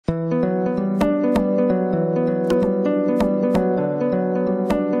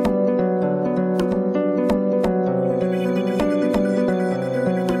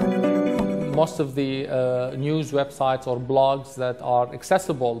of the news websites or blogs that are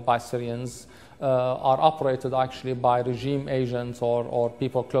accessible by Syrians are operated actually by regime agents or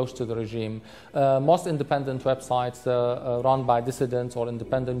people close to the regime. Most independent websites run by dissidents or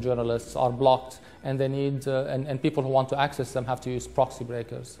independent journalists are blocked, and they need and people who want to access them have to use proxy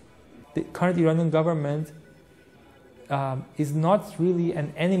breakers. The current Iranian government is not really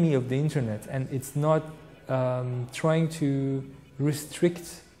an enemy of the internet, and it's not trying to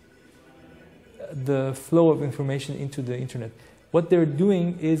restrict the flow of information into the internet. What they're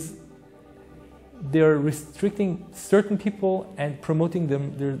doing is they're restricting certain people and promoting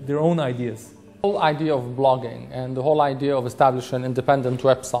their own ideas. The whole idea of blogging and the whole idea of establishing independent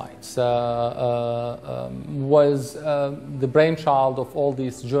websites was the brainchild of all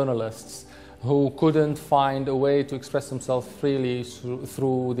these journalists who couldn't find a way to express themselves freely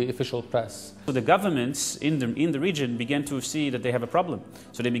through the official press. So the governments in the region began to see that they have a problem,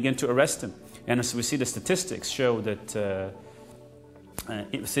 so they began to arrest them. And as we see, the statistics show that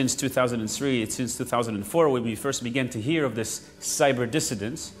since 2003, since 2004, when we first began to hear of this cyber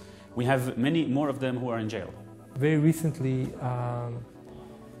dissidents, we have many more of them who are in jail. Very recently,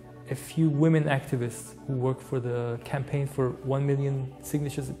 a few women activists who work for the campaign for 1 million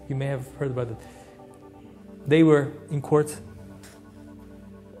signatures, you may have heard about it, they were in court,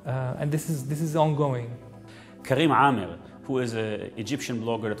 and this is ongoing. Karim Amir, who is an Egyptian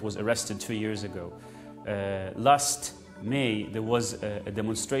blogger that was arrested 2 years ago, last May there was a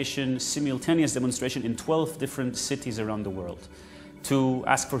demonstration, simultaneous demonstration in 12 different cities around the world to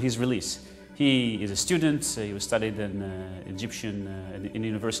ask for his release. He is a student. He was studied in Egyptian in the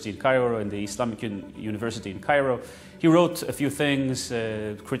university in Cairo, in the Islamic University in Cairo. He wrote a few things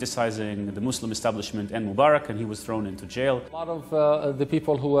criticizing the Muslim establishment and Mubarak, and he was thrown into jail. A lot of the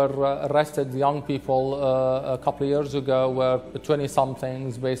people who were arrested, young people, a couple of years ago were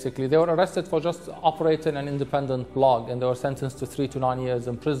 20-somethings basically. They were arrested for just operating an independent blog, and they were sentenced to 3 to 9 years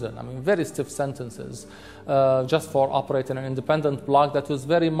in prison. I mean, very stiff sentences just for operating an independent blog that was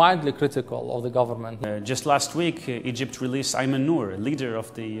very mildly critical of the government. Just last week, Egypt released Ayman Noor, leader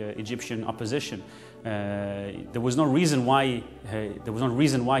of the Egyptian opposition. There was no reason why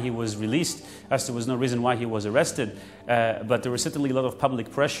he was released, as there was no reason why he was arrested. But there was certainly a lot of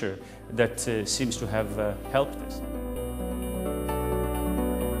public pressure that seems to have helped this.